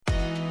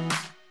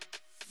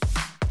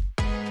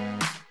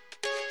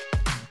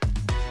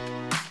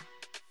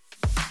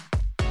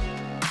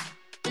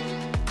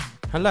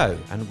Hello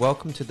and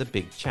welcome to The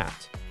Big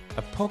Chat,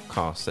 a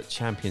podcast that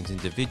champions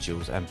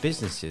individuals and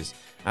businesses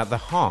at the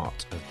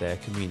heart of their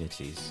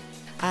communities.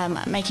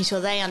 Making sure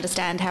they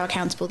understand how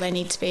accountable they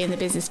need to be in the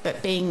business, but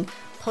being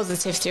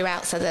positive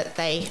throughout so that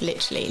they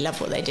literally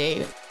love what they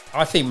do.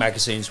 I think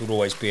magazines will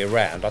always be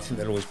around. I think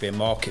there'll always be a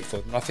market for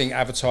them. I think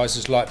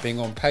advertisers like being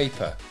on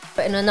paper.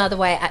 But in another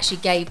way, it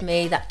actually gave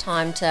me that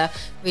time to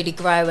really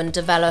grow and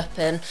develop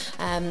and,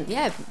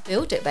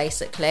 build it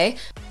basically.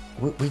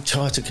 We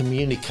try to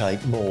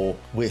communicate more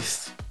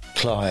with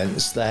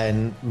clients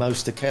than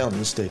most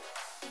accountants do.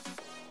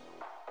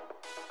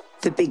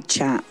 The Big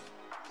Chat.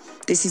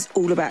 This is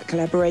all about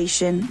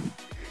collaboration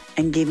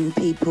and giving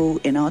people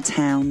in our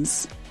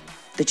towns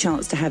the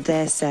chance to have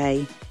their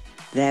say,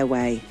 their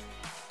way.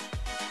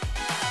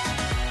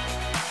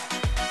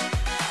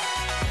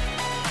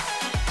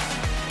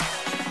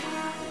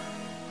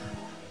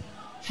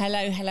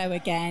 Hello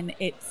again.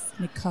 It's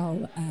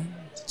Nicole and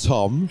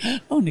Tom.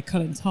 Oh,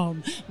 Nicole and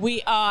Tom.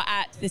 We are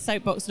at the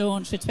Soapbox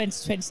launch for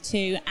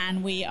 2022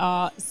 and we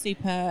are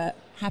super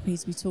happy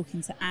to be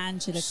talking to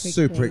Angela Quigley.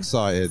 Super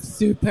excited.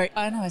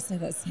 I know I say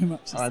that so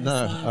much. I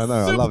know. I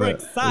love it.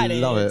 Excited. I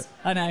love it.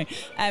 I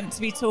know.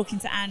 To be talking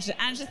to Angela.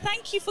 Angela,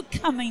 thank you for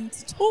coming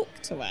to talk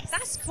to us.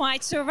 That's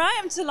quite all right.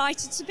 I'm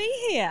delighted to be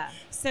here.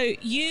 So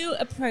Angela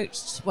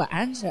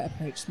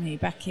approached me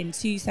back in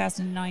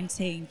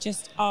 2019,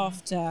 just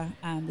after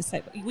the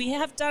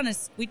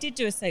Soapbox. We did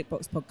do a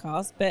Soapbox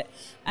podcast, but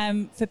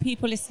for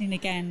people listening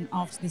again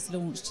after this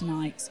launch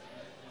tonight,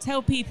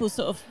 tell people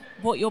sort of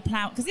what your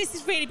plan, because this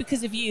is really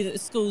because of you that the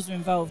schools are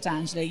involved,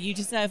 Angela. You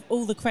deserve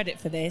all the credit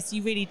for this.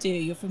 You really do.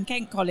 You're from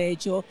Kent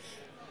College. You're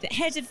the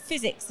head of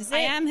physics, is it? I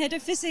am head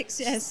of physics,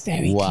 yes.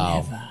 Very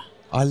clever.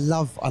 I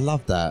love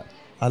that.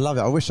 I love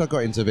it. I wish I got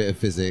into a bit of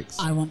physics.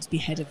 I want to be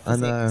head of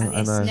physics. I know.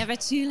 It's never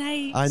too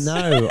late. I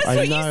know. That's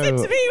what you said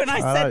to me when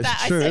I said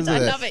that. True, I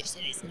love it. She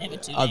said, it's never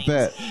too late. I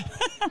bet.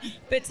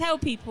 But tell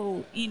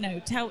people,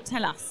 tell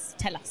us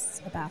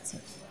about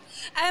it.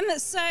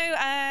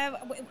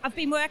 I've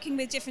been working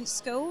with different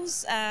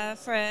schools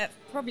for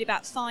probably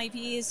about 5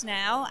 years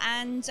now,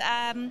 and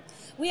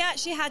we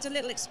actually had a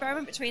little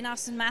experiment between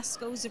us and maths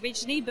schools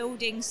originally,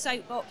 building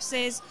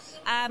soapboxes.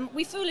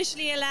 We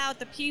foolishly allowed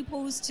the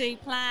pupils to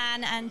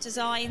plan and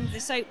design the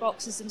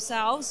soapboxes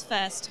themselves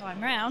first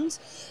time round.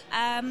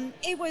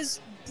 It was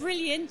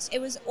brilliant.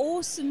 It was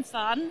awesome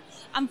fun.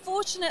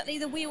 Unfortunately,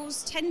 the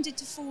wheels tended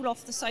to fall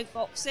off the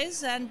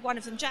soapboxes, and one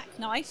of them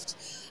jackknifed.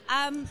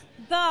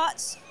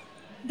 But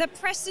the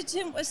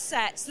precedent was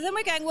set. So then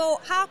we're going,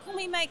 well, how can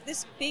we make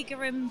this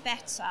bigger and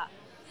better?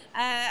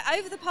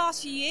 Over the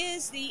past few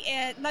years, the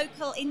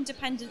local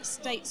independent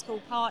state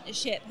school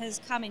partnership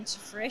has come into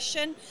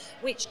fruition,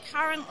 which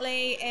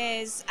currently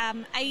is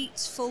 8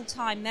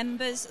 full-time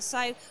members.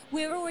 So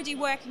we're already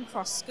working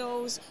across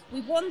schools.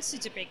 We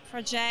wanted a big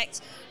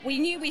project. We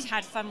knew we'd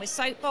had fun with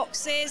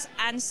soapboxes.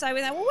 And so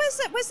we thought, well,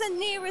 where's the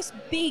nearest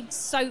big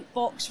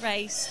soapbox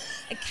race?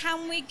 And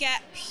can we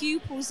get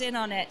pupils in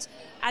on it?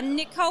 And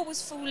Nicole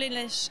was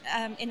foolish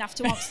enough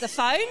to answer the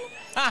phone.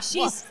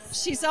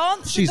 She's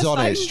answered She's the on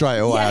phone. it straight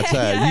away, I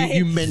tell you. Yeah.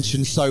 You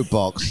mentioned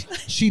soapbox.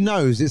 She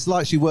knows. It's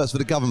like she works for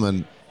the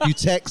government. You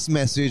text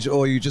message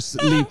or you just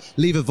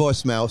leave a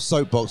voicemail,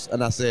 soapbox,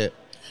 and that's it.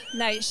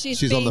 No,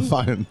 she's on the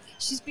phone.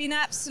 She's been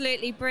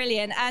absolutely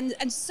brilliant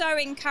and so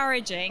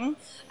encouraging.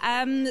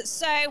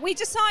 So we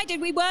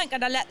decided we weren't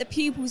going to let the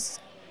pupils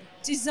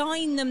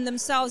design them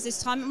themselves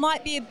this time. It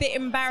might be a bit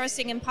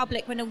embarrassing in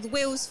public when all the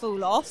wheels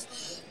fall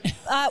off.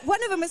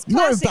 One of them was classic.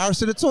 Not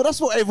embarrassing at all.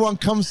 That's what everyone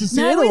comes to see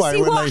No, anyway.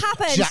 see when what they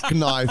happened.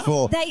 jackknife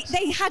or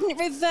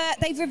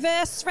They've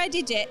reverse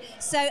threaded it.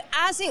 So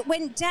as it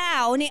went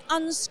down, it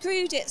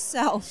unscrewed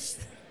itself.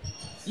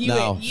 You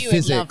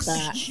physics, would love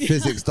that.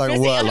 Physics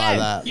don't work like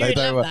that. You would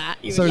love that.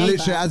 You So would love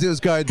literally, that. as it was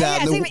going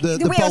down, the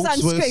wheels bolts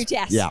unscrewed. was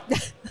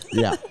Yes.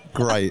 yeah,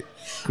 great.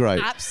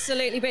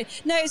 Absolutely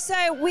brilliant. No,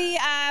 so we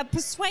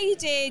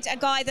persuaded a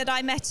guy that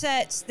I met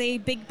at the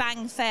Big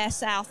Bang Fair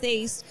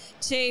Southeast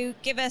to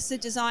give us a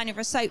design of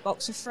a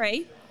soapbox for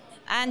free.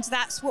 And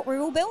that's what we're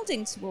all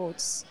building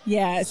towards.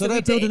 Yeah. So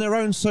they're building their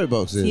own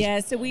soapboxes? Yeah,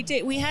 so we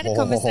did. We had a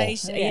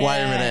conversation. Yeah.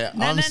 Wait a minute.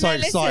 I'm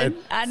excited.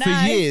 Listen, For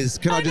years,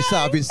 can I just say,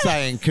 I've been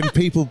saying, can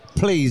people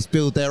please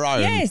build their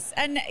own? Yes,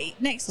 and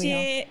next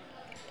year,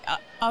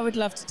 I would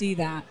love to do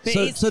that.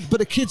 But but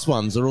the kids'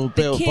 ones are all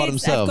built by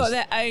themselves. They've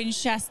got their own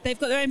chassis. They've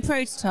got their own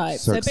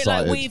prototypes. So a bit like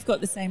excited. we've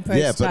got the same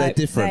prototype. Yeah, but they're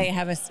different. They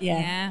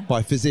have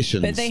by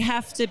physicians. But they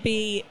have to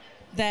be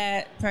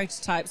their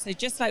prototypes. So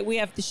just like we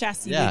have the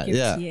chassis we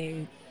give to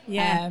you.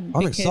 Yeah,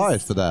 I'm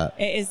excited for that.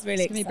 It is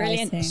really exciting.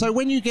 Brilliant. So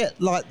when you get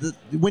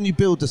when you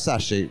build the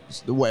sachet,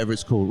 whatever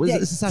it's called, what is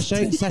it? It's a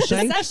sachet? Sachet?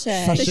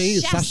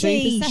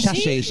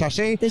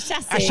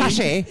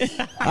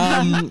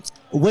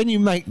 When you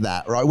make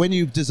that, right? When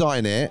you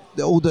design it,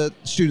 all the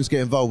students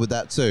get involved with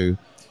that too.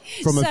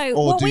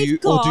 Or do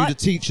the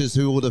teachers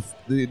who all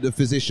the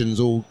physicians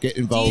all get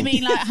involved? Do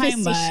you mean like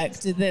homework?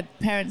 Do the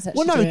parents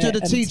actually do it? the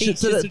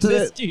teachers,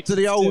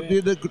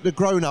 the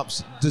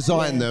grown-ups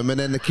design them, and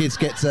then the kids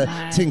get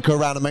to tinker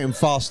around and make them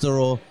faster?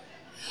 Or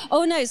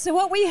Oh no! So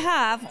what we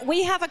have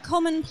a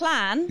common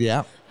plan.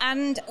 Yeah.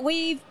 And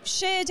we've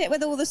shared it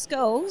with all the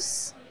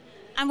schools.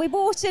 And we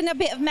brought in a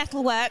bit of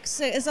metalwork,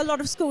 so as a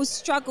lot of schools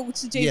struggle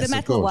to do the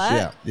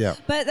metalwork. Yeah.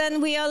 But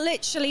then we are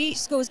literally, each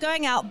school is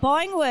going out,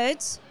 buying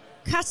wood,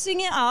 cutting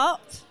it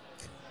up,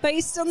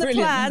 based on the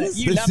plans.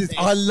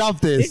 I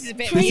love this.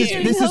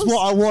 This is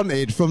what I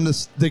wanted from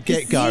the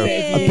get-go.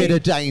 Yeah. A bit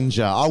of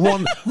danger. I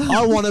want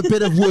a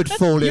bit of wood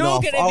falling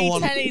off. You're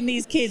going to be telling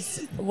these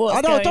kids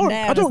what's I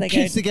don't want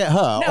kids to get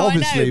hurt, no,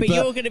 obviously. I know, but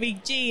you're going to be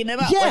G'ing them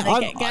up yeah,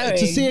 when they get going.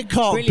 To see a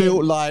cart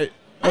built like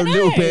a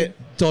little bit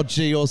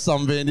dodgy or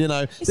something, you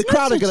know. The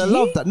crowd are going to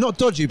love that. Not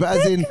dodgy, but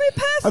as in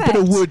a bit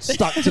of wood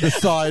stuck to the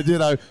side, you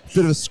know, a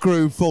bit of a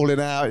screw falling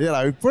out, you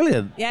know.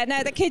 Brilliant. Yeah,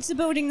 no, the kids are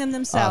building them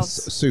themselves.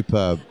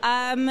 Superb.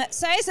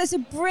 So it's a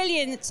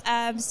brilliant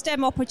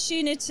STEM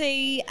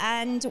opportunity,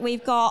 and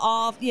we've got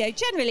our,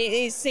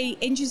 generally it's the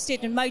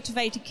interested and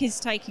motivated kids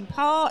taking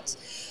part,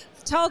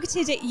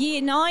 targeted at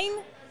year 9,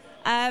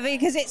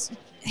 because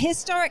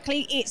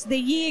historically, it's the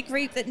year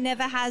group that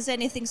never has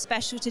anything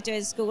special to do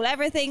in school.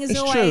 Everything is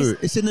always... It's true.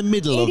 It's in the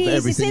middle of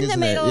everything, It's in the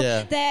middle.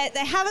 it? Yeah.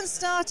 They haven't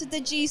started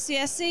the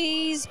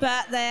GCSEs,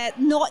 but they're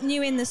not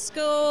new in the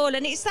school.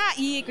 And it's that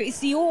year group. It's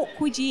the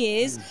awkward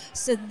years.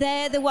 So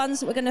they're the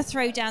ones that we're going to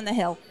throw down the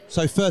hill.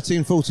 So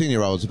 13,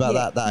 14-year-olds,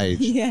 about that age.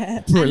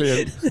 Yeah.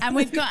 Brilliant. And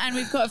we've got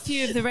a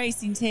few of the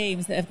racing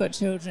teams that have got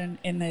children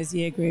in those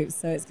year groups,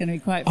 so it's going to be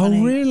quite funny.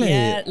 Oh, really?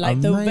 Yeah,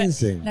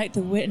 Amazing. Like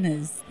the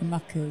Winners, the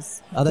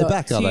Muckers. Are they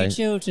back, are they? 2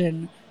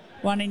 children,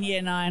 one in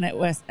year 9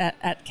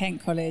 at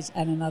Kent College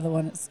and another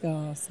one at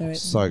Scar. So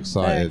it's so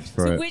excited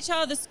for it. Which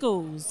are the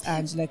schools,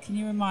 Angela? Can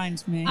you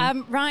remind me?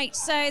 Right,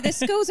 so the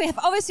schools we have,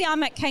 obviously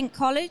I'm at Kent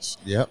College.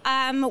 Yep.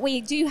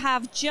 We do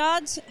have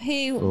Judd,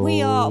 who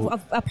we are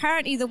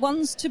apparently the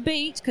ones to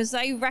beat because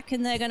they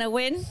reckon they're going to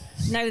win.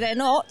 No, they're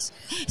not.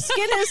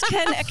 Skinner's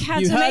Kent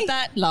Academy. You heard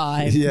that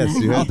live. Yes,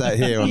 you heard that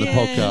here on the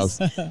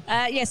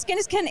podcast.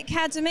 Skinner's Kent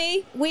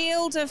Academy,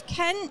 Weald of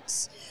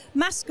Kent,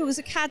 Maskell's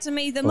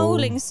Academy, the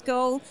Malling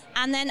School,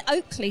 and then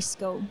Oakley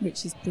School.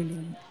 Which is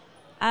brilliant.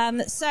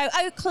 So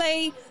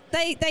Oakley,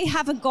 they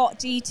haven't got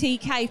DT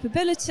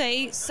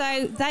capability,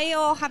 so they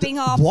are having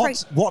our...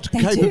 What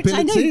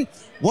capability?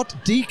 What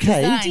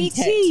DK?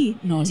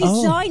 DT.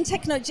 Design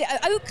technology.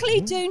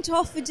 Oakley don't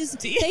offer...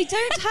 they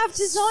don't have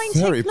design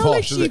Very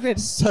technology.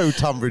 posh, so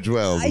Tunbridge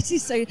Wells. It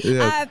is so...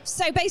 Yeah.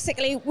 So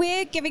basically,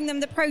 we're giving them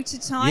the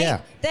prototype.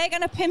 Yeah. They're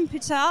going to pimp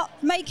it up,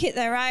 make it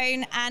their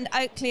own, and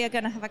Oakley are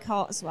going to have a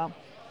cart as well.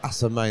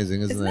 That's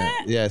amazing, isn't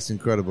it? Yeah, it's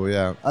incredible,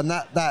 yeah. And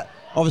that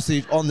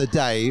obviously on the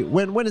day,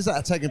 when is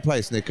that taking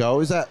place, Nicole?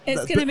 It's going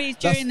to be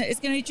during the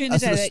day.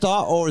 That's at the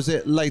start, or is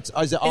it late?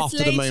 Is it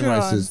after the main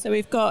races? So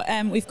we've got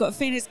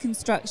Phoenix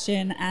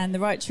Construction and the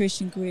Right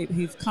Tuition Group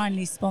who've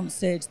kindly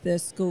sponsored the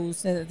schools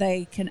so that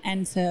they can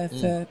enter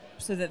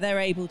so that they're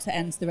able to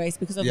enter the race,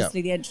 because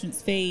obviously the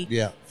entrance fee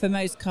for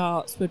most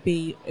carts would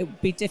be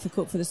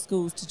difficult for the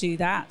schools to do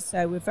that.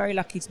 So we're very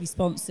lucky to be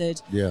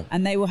sponsored. Yeah.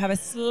 And they will have a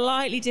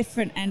slightly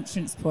different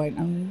entrance point.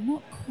 I'm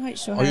not quite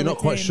sure how you're not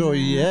quite sure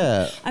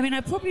yet? I mean, I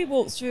probably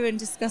walk through and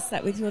discuss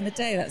that with you on the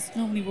day. That's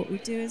normally what we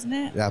do, isn't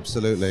it?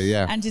 Absolutely,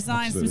 yeah. And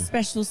design some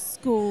special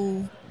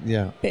school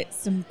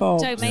bits and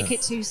bobs. Don't make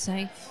it too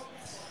safe.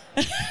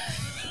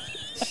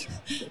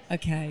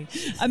 Okay.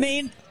 I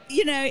mean,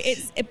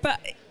 but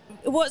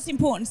what's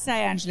important to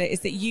say, Angela,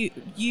 is that you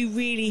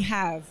really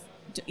have...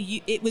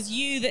 it was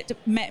you that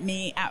met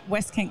me at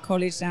West Kent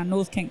College, down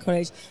North Kent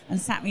College, and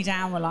sat me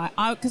down.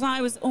 Because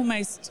I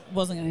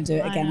wasn't going to do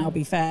it again. I'll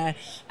be fair,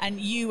 and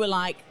you were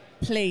like,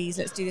 "Please,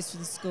 let's do this for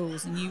the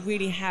schools." And you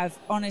really have,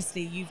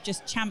 honestly, you've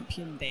just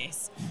championed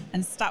this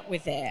and stuck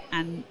with it.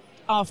 And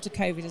after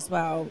COVID as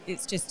well,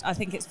 it's just, I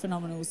think it's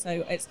phenomenal.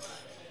 So it's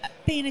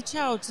being a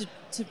child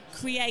to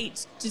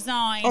create,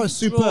 design. Oh, it's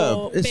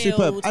superb! It's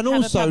superb, and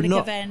also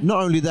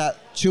not only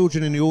that,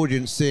 children in the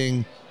audience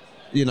seeing,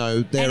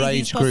 their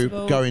age group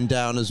going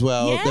down as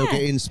well. Yeah. They'll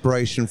get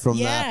inspiration from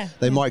that.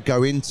 They might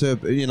go into,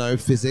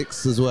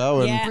 physics as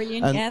well. And,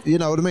 brilliant. You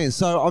know what I mean?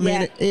 So, I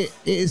mean, it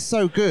is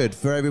so good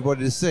for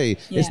everybody to see.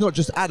 Yeah. It's not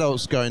just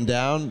adults going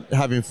down,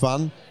 having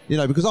fun,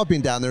 because I've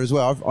been down there as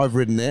well. I've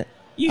ridden it.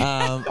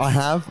 I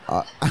have.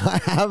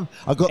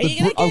 I've got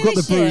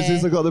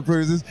the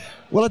bruises.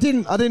 Well, I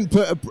didn't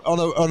put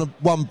on a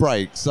one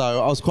break, so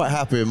I was quite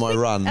happy with my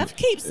run. I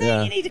keep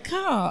saying you need a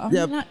car.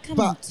 I'm like, come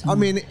on, Tom. I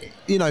mean,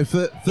 for you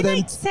them.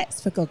 Make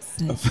sets, for God's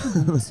sake.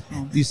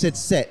 You said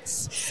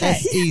sets.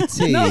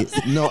 S-E-T,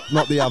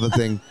 not the other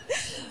thing.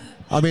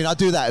 I mean, I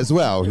do that as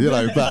well,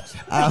 but...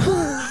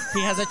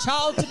 he has a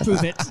child to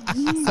prove it.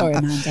 Sorry,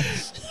 Amanda.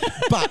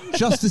 But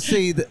just to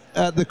see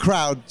the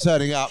crowd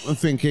turning up and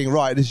thinking,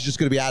 right, this is just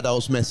going to be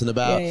adults messing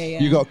about.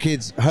 You got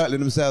kids hurtling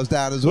themselves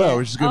down as well,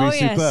 which is going to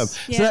be superb.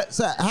 Yeah.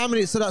 So how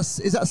many... So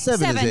is that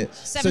seven, is it?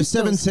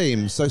 Seven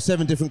teams, so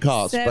 7 different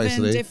carts,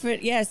 basically.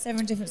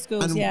 7 different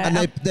schools,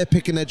 and they're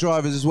picking their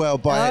drivers as well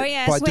by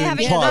doing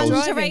trials.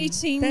 We're having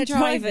 18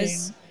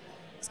 drivers.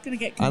 It's going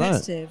to get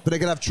competitive. But they're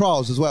going to have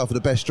trials as well for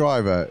the best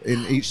driver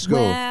in each school.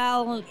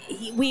 Well,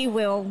 we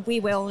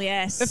will,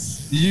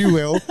 yes. You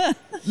will.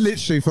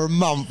 literally for a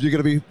month, you're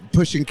going to be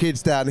pushing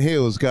kids down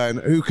hills going,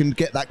 who can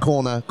get that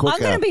corner quicker?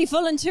 I'm going to be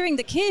volunteering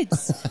the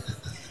kids.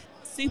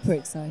 Super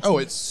exciting. Oh,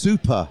 it's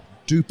super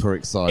duper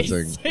exciting.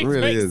 It's super It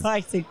really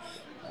exciting.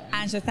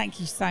 Angela, thank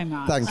you so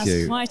much. Thank That's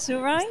you. quite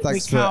all right.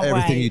 Thanks We for can't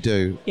everything wait. you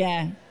do.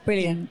 Yeah,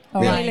 brilliant.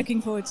 All Really right.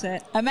 looking forward to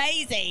it.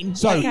 Amazing.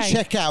 So Okay.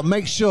 check out,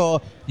 make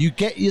sure you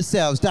get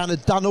yourselves down at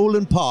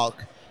Dunallen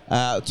Park,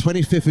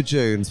 25th of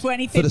June.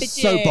 25th for the of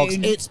soapbox.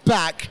 June. It's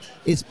back,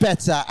 it's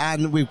better,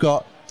 and we've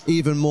got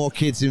even more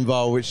kids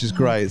involved, which is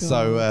great.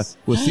 So God.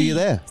 we'll see you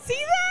there. See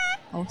you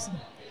there. Awesome.